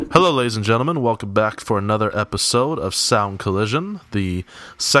Hello, ladies and gentlemen. Welcome back for another episode of Sound Collision, the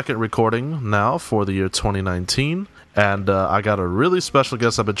second recording now for the year 2019. And I got a really special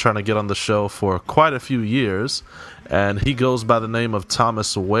guest I've been trying to get on the show for quite a few years, and he goes by the name of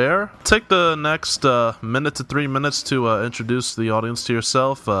Thomas Ware. Take the next minute to 3 minutes to introduce the audience to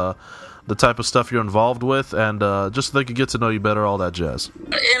yourself, the type of stuff you're involved with, and just so they could get to know you better, all that jazz.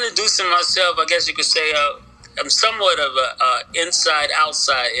 Introducing myself, I guess you could say I'm somewhat of a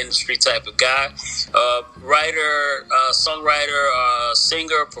inside-outside industry type of guy. Writer, songwriter,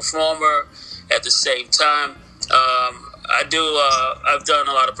 singer, performer at the same time. I've done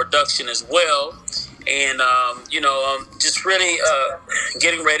a lot of production as well. And, just really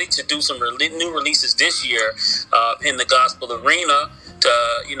getting ready to do some new releases this year in the gospel arena.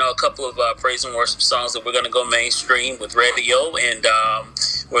 A couple of praise and worship songs that we're going to go mainstream with radio, and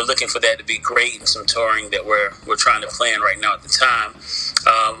we're looking for that to be great, and some touring that we're trying to plan right now at the time.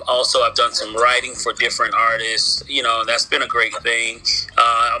 Also, I've done some writing for different artists. That's been a great thing.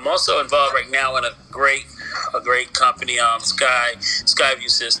 I'm also involved right now in a great company, Skyview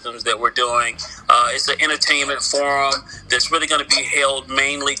Systems, that we're doing. It's an entertainment forum that's really going to be held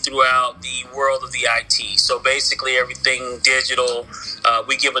mainly throughout the world of the IT. So basically everything digital.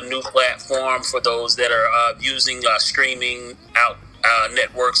 We give a new platform for those that are using streaming out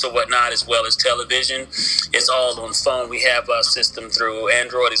networks or whatnot, as well as television. It's all on phone. We have a system through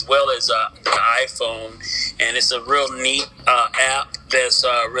Android as well as the iPhone, and it's a real neat app that's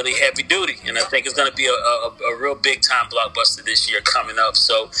really heavy duty, and I think it's going to be a real big time blockbuster this year coming up.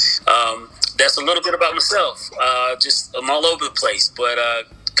 So that's a little bit about myself. I'm all over the place, but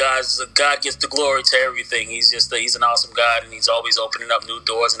God gets the glory to everything. He's an awesome God, and he's always opening up new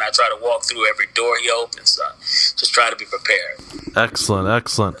doors, and I try to walk through every door he opens. So just try to be prepared.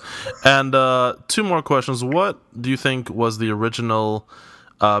 Excellent. And two more questions. What do you think was the original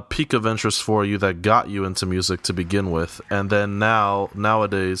peak of interest for you that got you into music to begin with? And then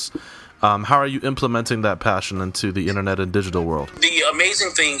nowadays, how are you implementing that passion into the internet and digital world? The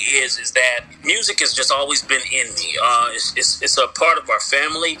amazing thing is that music has just always been in me. It's a part of our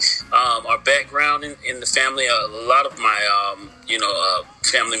family, our background in the family. A lot of my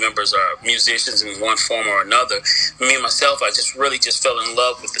family members are musicians in one form or another. Me and myself, I just fell in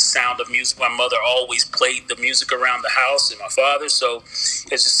love with the sound of music. My mother always played the music around the house, and my father, so it's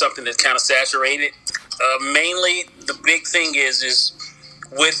just something that's kind of saturated. Mainly, the big thing is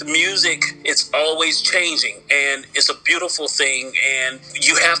with music, it's always changing, and it's a beautiful thing, and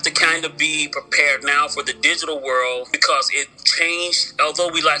you have to kind of be prepared now for the digital world, because it changed. Although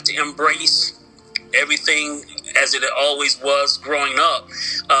we like to embrace everything as it always was growing up,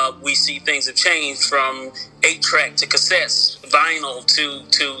 we see things have changed from 8-track to cassettes, vinyl to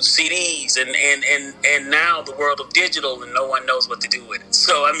CDs, and now the world of digital, and no one knows what to do with it.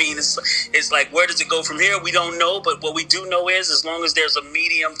 So I mean, it's like, where does it go from here? We don't know, but what we do know is, as long as there's a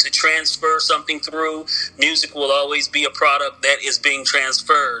medium to transfer something through, music will always be a product that is being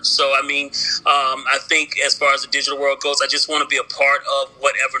transferred. So I mean, I think as far as the digital world goes, I just want to be a part of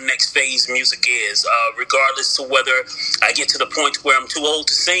whatever next phase music is, regardless to whether I get to the point where I'm too old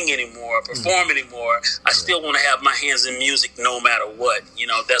to sing anymore or perform anymore. I still want to have my hands in music no matter what.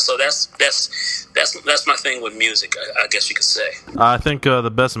 That's my thing with music, I guess you could say. I think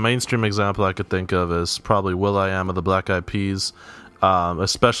the best mainstream example I could think of is probably will.i.am of the Black Eyed Peas,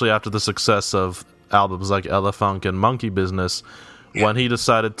 especially after the success of albums like Ella Funk and Monkey Business. Yeah. When he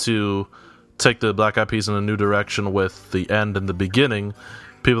decided to take the Black Eyed Peas in a new direction with the end and the beginning,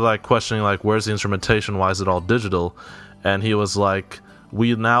 people like questioning, like, where's the instrumentation? Why is it all digital? And he was like,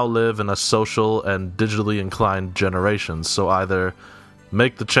 we now live in a social and digitally inclined generation, so either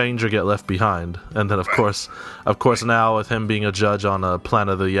make the change or get left behind. And then of course now, with him being a judge on a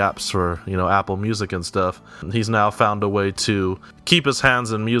Planet of the Apps for Apple Music and stuff, he's now found a way to keep his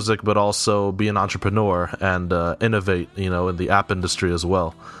hands in music but also be an entrepreneur and innovate in the app industry as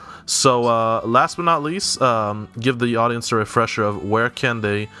well. So last but not least, give the audience a refresher of where can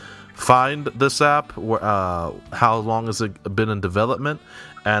they find this app, how long has it been in development,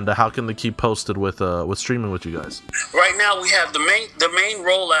 and how can they keep posted with streaming with you guys? Right now we have the main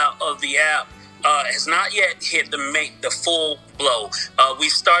rollout of the app has not yet hit the full blow.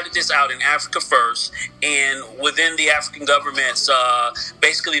 We've started this out in Africa first, and within the African governments,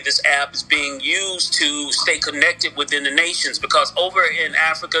 basically this app is being used to stay connected within the nations, because over in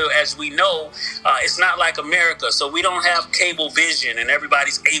Africa, as we know, it's not like America, so we don't have cable vision, and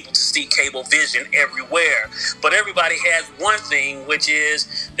everybody's able to see cable vision everywhere. But everybody has one thing, which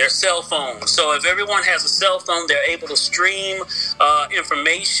is their cell phone. So if everyone has a cell phone, they're able to stream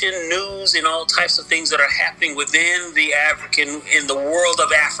information, news, and all types of things that are happening within the African in the world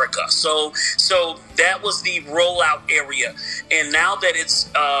of Africa. So that was the rollout area, and now that it's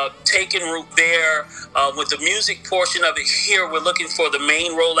taken root there with the music portion of it here, we're looking for the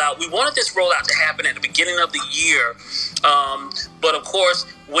main rollout. We wanted this rollout to happen at the beginning of the year, but of course,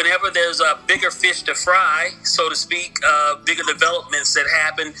 whenever there's a bigger fish to fry, so to speak, bigger developments that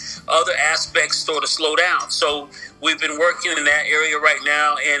happen, other aspects sort of slow down. So we've been working in that area right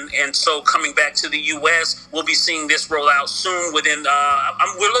now, and so coming back to the U.S., we'll be seeing this roll out soon. Within,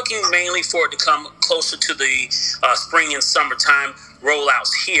 we're looking mainly for it to come closer to the spring and summertime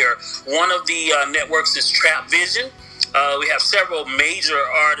rollouts here. One of the networks is Trap Vision. We have several major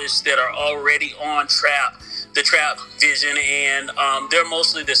artists that are already on the Trap Vision, and they're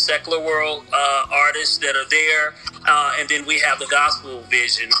mostly the secular world artists that are there. And then we have the Gospel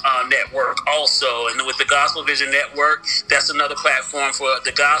Vision Network also. And with the Gospel Vision Network, that's another platform for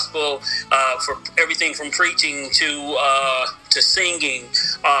the gospel, for everything from preaching to singing,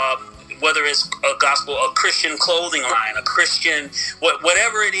 whether it's a gospel, a Christian clothing line, a Christian,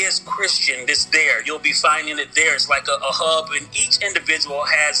 whatever it is Christian, it's there. You'll be finding it there. It's like a hub, and each individual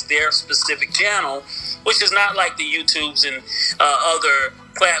has their specific channel, which is not like the YouTubes and other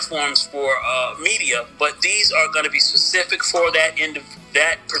platforms for media, but these are going to be specific for that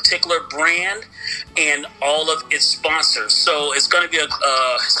particular brand and all of its sponsors. So it's going to be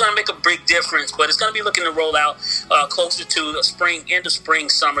it's going to make a big difference, but it's going to be looking to roll out closer to the spring, into spring,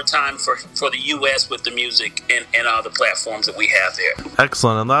 summertime for the U.S. with the music and all the platforms that we have there.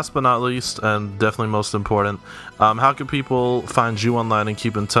 Excellent. And last but not least, and definitely most important, how can people find you online and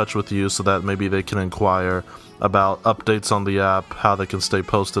keep in touch with you so that maybe they can inquire about updates on the app, how they can stay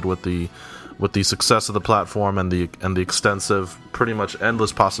posted with the success of the platform and the extensive, pretty much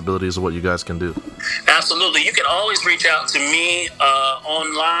endless possibilities of what you guys can do? Absolutely. You can always reach out to me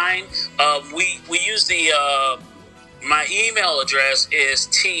online. We use my email address is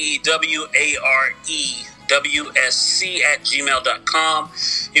twarewsc@gmail.com.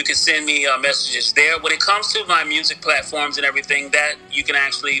 You can send me messages there. When it comes to my music platforms and everything, that you can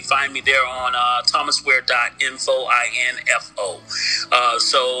actually find me there on thomasware.info, info.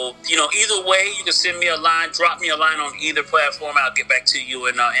 So, either way, you can send me a line, drop me a line on either platform. I'll get back to you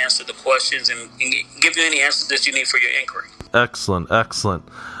and answer the questions and give you any answers that you need for your inquiry. Excellent, excellent.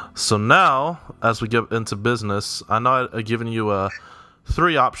 So now, as we get into business, I know I've given you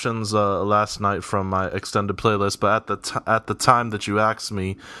 3 options last night from my extended playlist, but at the time that you asked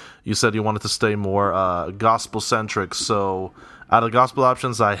me, you said you wanted to stay more gospel centric. So out of the gospel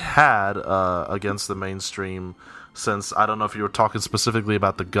options I had against the mainstream, since I don't know if you were talking specifically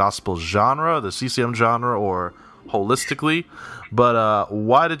about the gospel genre, the CCM genre, or holistically, but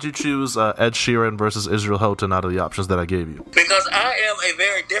why did you choose Ed Sheeran versus Israel Houghton out of the options that I gave you? Because I am a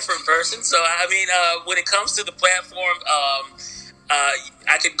very different person. So I mean, when it comes to the platform,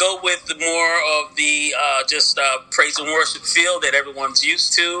 I could go with more of the just praise and worship feel that everyone's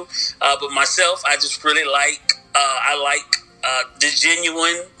used to. But myself, I just really like the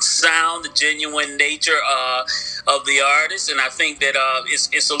genuine sound, the genuine nature of the artist, and I think that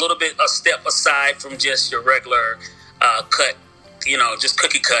it's a little bit a step aside from just your regular cut, just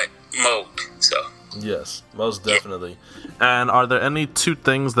cookie cut mode. So. Yes, most definitely. Yeah. And are there any 2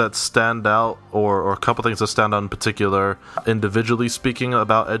 things that stand out, or a couple things that stand out in particular, individually speaking,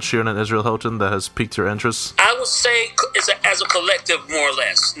 about Ed Sheeran and Israel Houghton that has piqued your interest? I would say as a collective, more or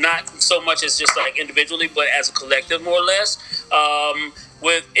less. Not so much as just like individually, but as a collective, more or less.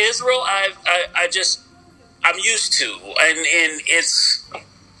 With Israel, I'm used to, and it's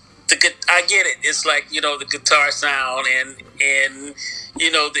I get it. It's like the guitar sound and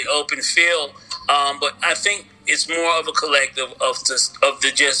the open feel. But I think it's more of a collective of just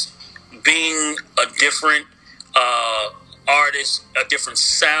being a different artist, a different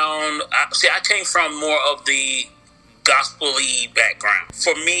sound. I came from more of the gospel-y background.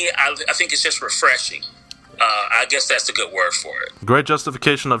 For me, I think it's just refreshing. I guess that's a good word for it. Great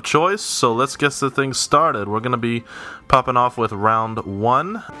justification of choice. So let's get the thing started. We're going to be popping off with round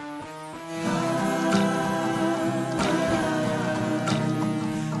 1.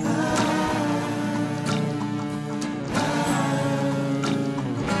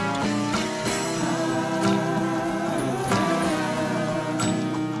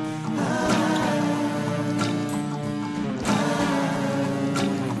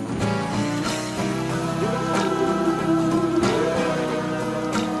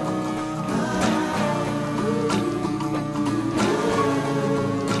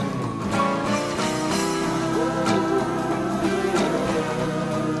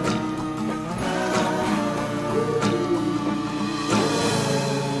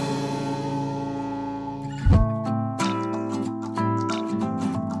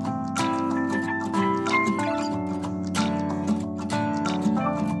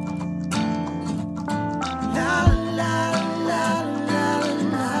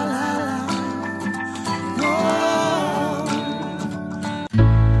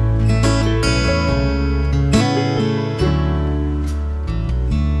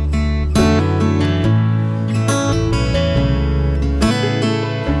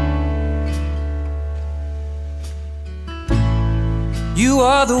 you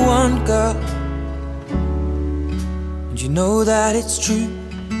are the one, girl, and you know that it's true.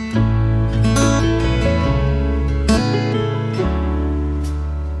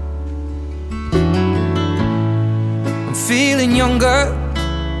 I'm feeling younger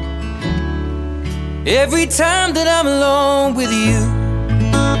every time that I'm alone with you.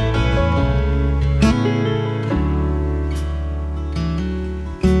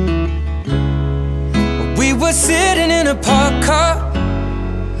 We were sitting in a parked car,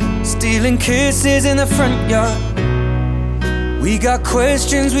 stealing kisses in the front yard. We got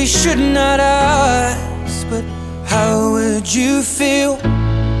questions we should not ask, but how would you feel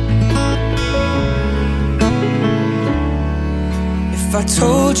if I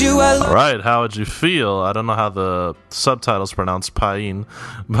told you I All right, how would you feel? I don't know how the subtitles pronounce Pain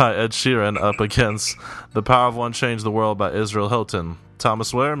by Ed Sheeran up against The Power of One Changed the World by Israel Houghton.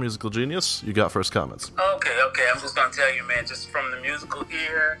 Thomas Ware, musical genius, you got first comments. Okay. I'm just gonna tell you, man. Just from the musical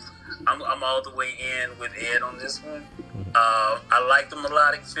ear, I'm all the way in with Ed on this one. I like the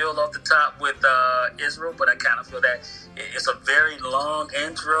melodic feel off the top with Israel, but I kind of feel that it's a very long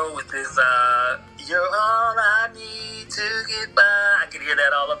intro with this "You're all I need to get by." I can hear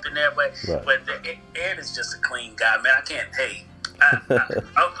that all up in there, but Ed is just a clean guy, man. I can't hate.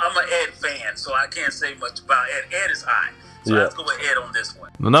 I'm an Ed fan, so I can't say much about Ed. Ed is high. So let's go with Ed on this one.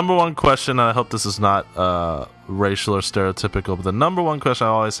 The number one question, and I hope this is not racial or stereotypical, but the number one question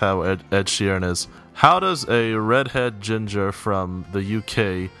I always have with Ed Sheeran is, how does a redhead ginger from the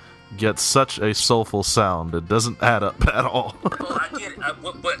UK get such a soulful sound? It doesn't add up at all. Well, I get it,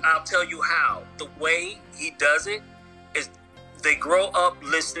 but I'll tell you how. The way he does it is they grow up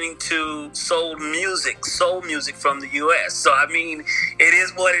listening to soul music from the U.S. So, I mean, it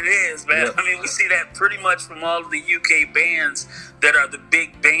is what it is, man. Yeah. I mean, we see that pretty much from all of the UK bands that are the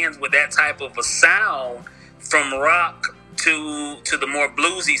big bands with that type of a sound, from rock to the more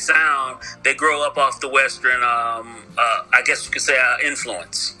bluesy sound. They grow up off the Western, I guess you could say,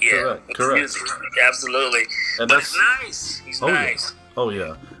 influence. Yeah, correct. Music. Absolutely. And but it's nice. He's nice. Yeah. Oh,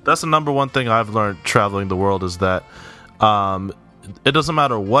 yeah. That's the number one thing I've learned traveling the world is that it doesn't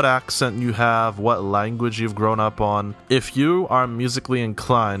matter what accent you have, what language you've grown up on. If you are musically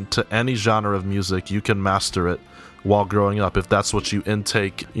inclined to any genre of music, you can master it while growing up, if that's what you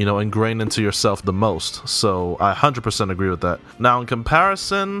ingrain into yourself the most. So I 100% agree with that. Now, in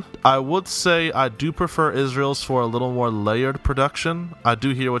comparison, I would say I do prefer Israel's for a little more layered production. I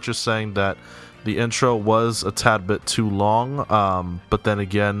do hear what you're saying, that the intro was a tad bit too long, but then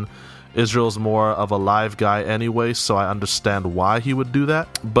again, Israel's more of a live guy anyway, so I understand why he would do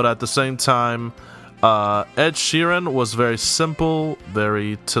that. But at the same time, Ed Sheeran was very simple,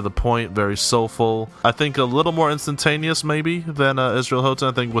 very to the point, very soulful. I think a little more instantaneous maybe than Israel Houghton.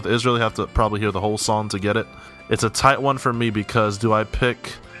 I think with Israel you have to probably hear the whole song to get it. It's a tight one for me, because do I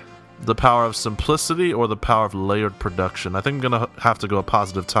pick the power of simplicity or the power of layered production? I think I'm going to have to go a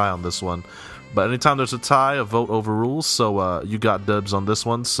positive tie on this one. But anytime there's a tie, a vote overrules, so you got dibs on this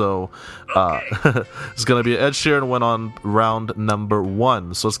one. So it's going to be Ed Sheeran win on round number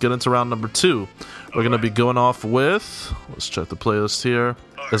 1. So let's get into round number 2. We're going to be going off with, let's check the playlist here.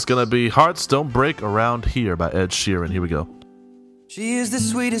 It's going to be Hearts Don't Break Around Here by Ed Sheeran. Here we go. She is the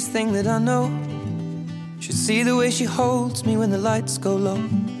sweetest thing that I know. Should see the way she holds me when the lights go low.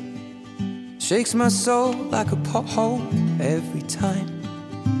 Shakes my soul like a pothole every time.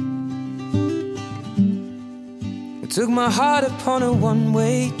 Took my heart upon a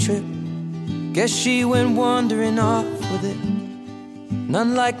one-way trip. Guess she went wandering off with it. And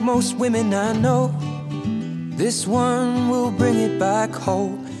unlike most women I know, this one will bring it back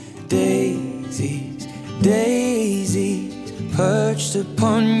home. Daisies, daisies, perched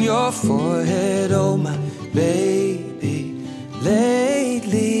upon your forehead. Oh my baby,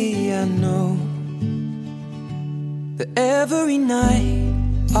 lately I know that every night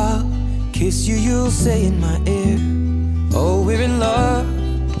I'll kiss you, you'll say in my ear, oh, we're in love,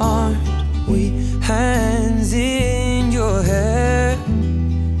 aren't we? Hands in your hair,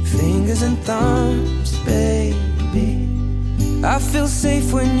 fingers and thumbs, baby. I feel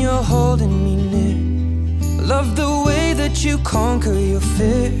safe when you're holding me near. Love the way that you conquer your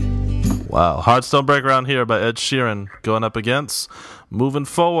fear. Wow, Hearts Don't Break Around Here by Ed Sheeran going up against Moving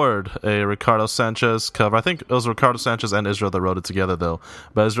Forward, a Ricardo Sanchez cover. I think it was Ricardo Sanchez and Israel that wrote it together, though,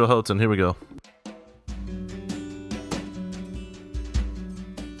 by Israel Houghton. Here we go.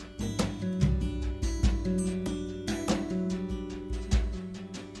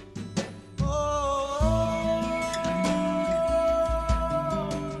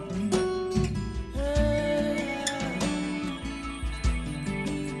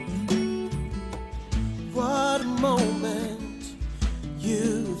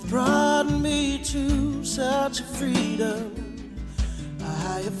 You've brought me to such a freedom.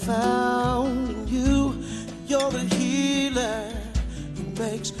 I have found in you. You're the healer who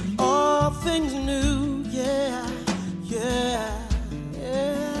makes all things new. Yeah, yeah,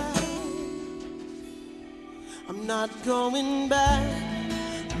 yeah. I'm not going back,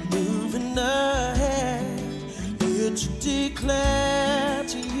 I'm moving ahead. Here to declare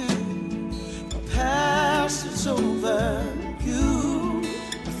to you, my past is over. You,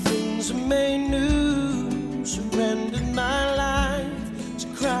 things are made new. Surrendered my life to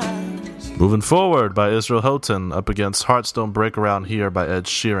Christ. Moving Forward by Israel Houghton up against Heartstone Break Around Here by Ed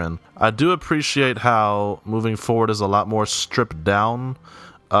Sheeran. I do appreciate how Moving Forward is a lot more stripped down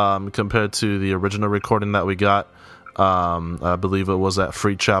compared to the original recording that we got. I believe it was at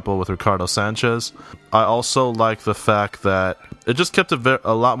Free Chapel with Ricardo Sanchez. I also like the fact that it just kept it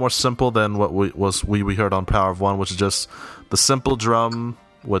a lot more simple than what we heard on Power of One, which is just the simple drum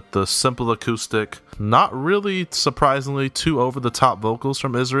with the simple acoustic. Not really, surprisingly, too over-the-top vocals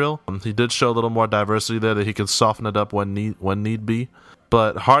from Israel. He did show a little more diversity there, that he can soften it up when need be.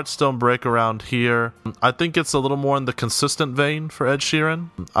 But Heartstone Break Around Here, I think it's a little more in the consistent vein for Ed Sheeran.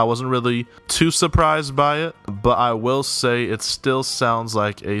 I wasn't really too surprised by it, but I will say it still sounds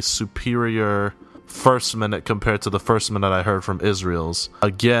like a superior first minute compared to the first minute I heard from Israel's.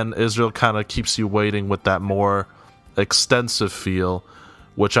 Again, Israel kind of keeps you waiting with that more extensive feel,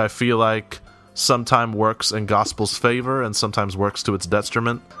 which I feel like sometimes works in gospel's favor and sometimes works to its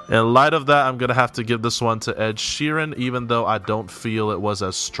detriment. In light of that, I'm going to have to give this one to Ed Sheeran, even though I don't feel it was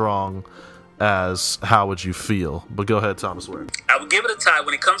as strong as How Would You Feel. But go ahead, Thomas Ware. I would give it a tie.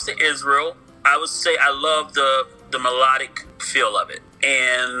 When it comes to Israel, I would say I love the melodic feel of it.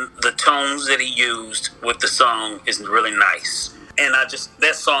 And the tones that he used with the song is really nice. And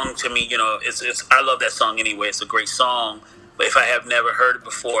that song to me, I love that song anyway. It's a great song. But if I have never heard it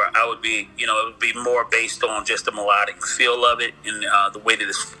before, it would be more based on just the melodic feel of it and the way that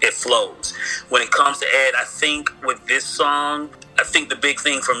it flows. When it comes to Ed, I think with this song, I think the big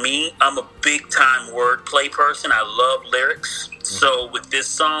thing for me, I'm a big time wordplay person. I love lyrics. So with this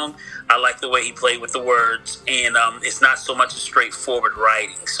song, I like the way he played with the words, and it's not so much a straightforward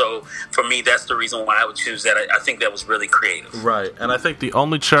writing. So for me, that's the reason why I would choose that. I think that was really creative. Right, and I think the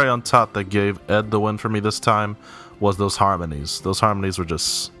only cherry on top that gave Ed the win for me this time was those harmonies. Those harmonies were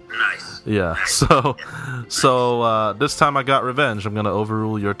just nice. Yeah. Nice. So this time I got revenge. I'm gonna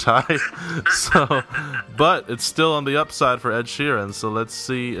overrule your tie. But it's still on the upside for Ed Sheeran. So let's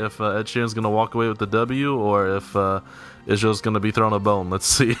see if Ed Sheeran's gonna walk away with the W, or if Israel's gonna be thrown a bone. Let's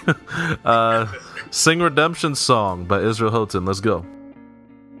see. Sing Redemption Song by Israel Houghton. Let's go.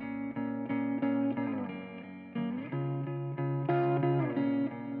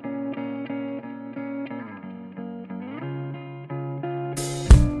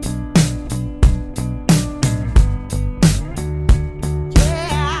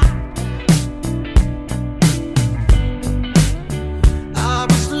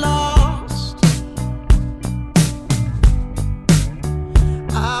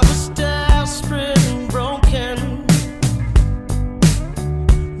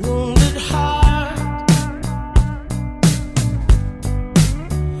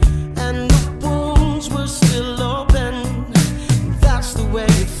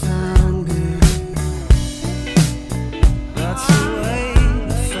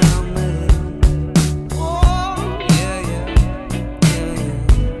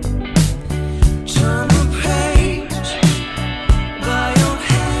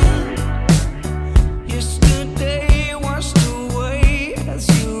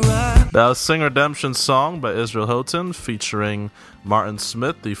 That was Sing Redemption Song by Israel Houghton, featuring Martin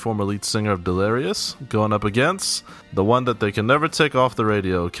Smith, the former lead singer of Delirious, going up against the one that they can never take off the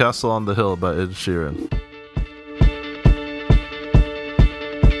radio, Castle on the Hill by Ed Sheeran.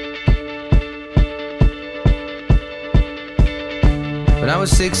 When I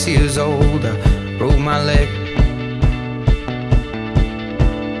was 6 years old, I broke my leg.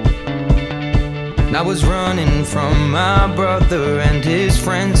 And I was running from my brother and his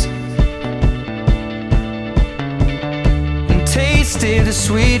friends, and tasted the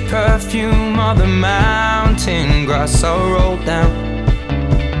sweet perfume of the mountain grass I rolled down.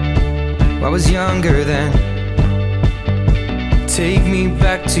 I was younger then. Take me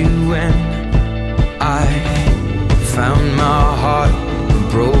back to when I found my heart,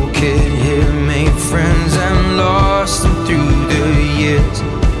 broke it here, made friends and lost them through the years.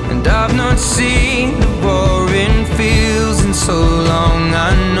 And I've not seen the boring fields in so long.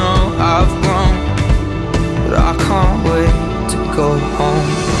 I know I've grown, but I can't wait to go home.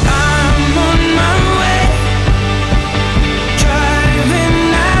 I'm on my way, driving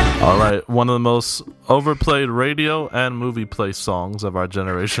right, one of the most overplayed radio and movie play songs of our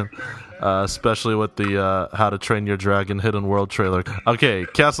generation, especially with the How to Train Your Dragon Hidden World trailer. Okay,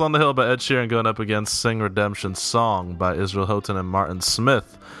 Castle on the Hill by Ed Sheeran going up against Sing Redemption Song by Israel Houghton and Martin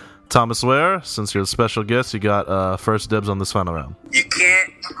Smith. Thomas Ware, since you're the special guest, you got first dibs on this final round. You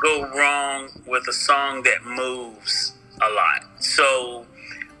can't go wrong with a song that moves a lot. So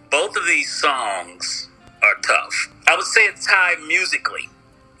both of these songs are tough. I would say it's tied musically,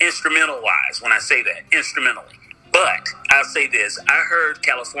 instrumental-wise, when I say that, instrumentally. But I'll say this, I heard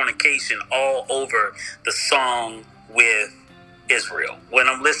Californication all over the song with Israel. When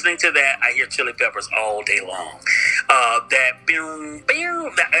I'm listening to that, I hear Chili Peppers all day long. That boom,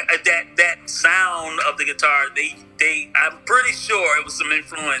 boom, that sound of the guitar, I'm pretty sure it was some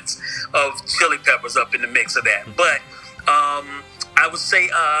influence of Chili Peppers up in the mix of that. But I would say,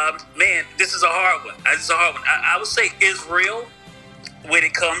 man, this is a hard one. I would say Israel. When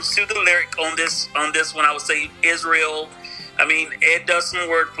it comes to the lyric on this one, I would say Israel. I mean, Ed does some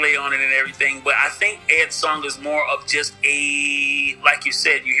wordplay on it and everything, but I think Ed's song is more of just like you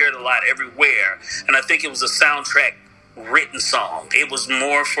said, you hear it a lot everywhere, and I think it was a soundtrack written song. It was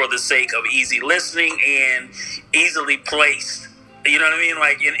more for the sake of easy listening and easily placed. You know what I mean?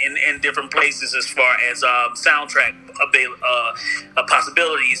 Like in different places as far as soundtrack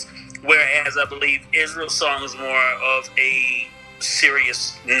possibilities. Whereas I believe Israel's song is more of a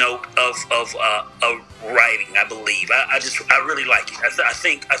serious note of writing. I believe. I really like it. I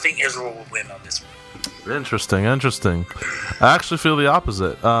think Israel will win on this one. Interesting. I actually feel the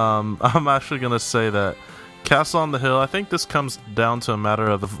opposite. I'm actually going to say that Castle on the Hill, I think this comes down to a matter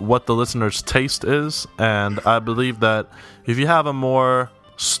of what the listener's taste is, and I believe that if you have a more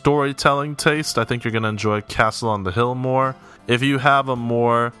storytelling taste, I think you're going to enjoy Castle on the Hill more. If you have a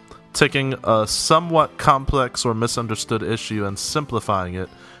more taking a somewhat complex or misunderstood issue and simplifying it,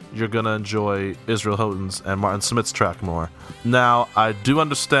 you're going to enjoy Israel Houghton's and Martin Smith's track more. Now, I do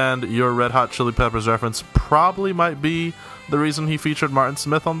understand your Red Hot Chili Peppers reference probably might be the reason he featured Martin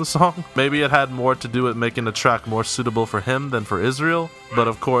Smith on the song. Maybe it had more to do with making the track more suitable for him than for Israel. But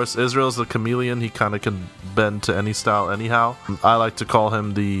of course, Israel's a chameleon. He kind of can bend to any style anyhow. I like to call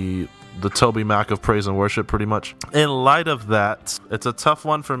him the Toby Mac of praise and worship, pretty much. In light of that, it's a tough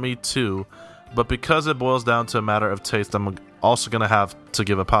one for me too, but because it boils down to a matter of taste, I'm also going to have to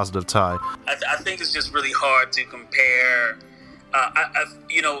give a positive tie. I think it's just really hard to compare.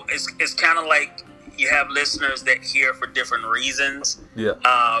 It's kind of like you have listeners that hear for different reasons. Yeah.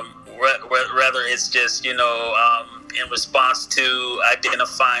 Whether it's just, in response to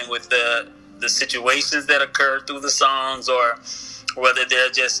identifying with the situations that occur through the songs, or whether they're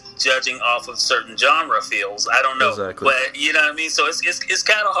just judging off of certain genre feels. I don't know. Exactly. But you know what I mean? So it's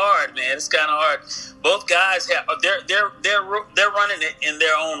kind of hard, man. It's kind of hard. Both guys they're running it in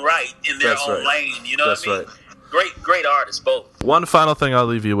their own right, in their own lane. You know what I mean? Right. Great artists, both. One final thing I'll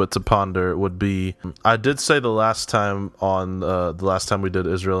leave you with to ponder would be, I did say the last time we did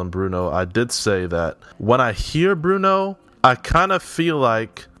Israel and Bruno, I did say that when I hear Bruno, I kind of feel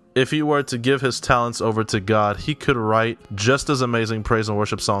like if he were to give his talents over to God, he could write just as amazing praise and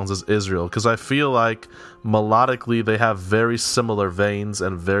worship songs as Israel, because I feel like melodically they have very similar veins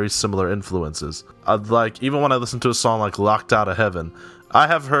and very similar influences. Like, even when I listen to a song like Locked Out of Heaven, I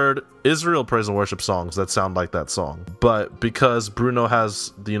have heard Israel praise and worship songs that sound like that song. But because Bruno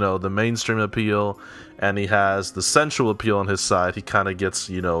has, the mainstream appeal and he has the sensual appeal on his side, he kind of gets,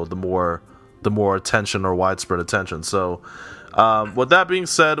 the more attention or widespread attention. So with that being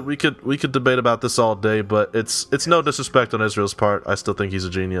said, we could debate about this all day, but it's no disrespect on Israel's part. I still think he's a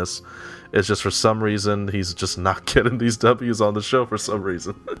genius. It's just for some reason he's just not getting these W's on the show for some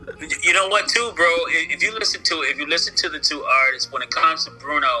reason. You know what, too, bro? If you listen to the two artists, when it comes to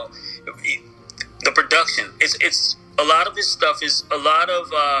Bruno, the production, it's a lot of his stuff is a lot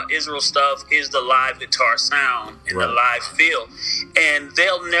of Israel stuff is the live guitar sound and the live feel, and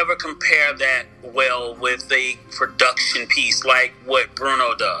they'll never compare that well with a production piece like what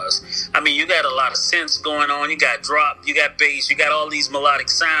Bruno does. I mean, you got a lot of synths going on, you got drop, you got bass, you got all these melodic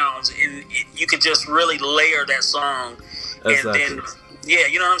sounds, and you could just really layer that song. Exactly. And then, yeah,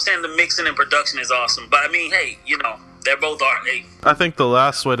 you know what I'm saying? The mixing and production is awesome. But I mean, hey, they're both art. Hey. I think the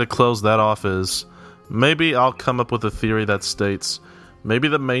last way to close that off is, maybe I'll come up with a theory that states maybe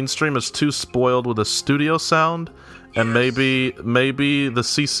the mainstream is too spoiled with a studio sound, and maybe the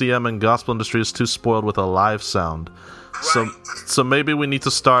CCM and gospel industry is too spoiled with a live sound. Right. So maybe we need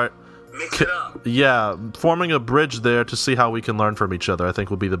to start forming a bridge there to see how we can learn from each other. I think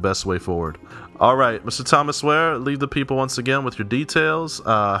would be the best way forward. All right, Mr. Thomas Ware, leave the people once again with your details,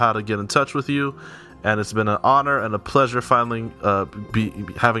 how to get in touch with you, and it's been an honor and a pleasure finally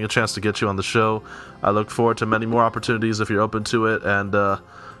having a chance to get you on the show. I look forward to many more opportunities if you're open to it, and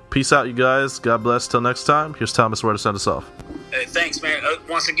peace out, you guys. God bless. Till next time, here's Thomas Ware to send us off. Hey, thanks, man.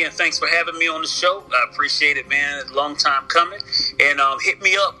 Once again, thanks for having me on the show. I appreciate it, man. Long time coming. And hit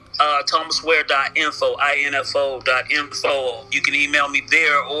me up, thomasware.info, info.info. You can email me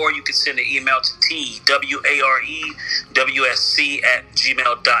there, or you can send an email to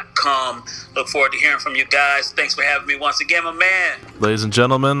twarewsc@gmail.com. Look forward to hearing from you guys. Thanks for having me once again, my man. Ladies and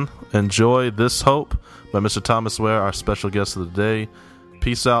gentlemen, enjoy This Hope by Mr. Thomas Ware, our special guest of the day.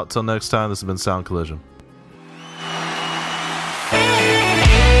 Peace out. Till next time, this has been Sound Collision.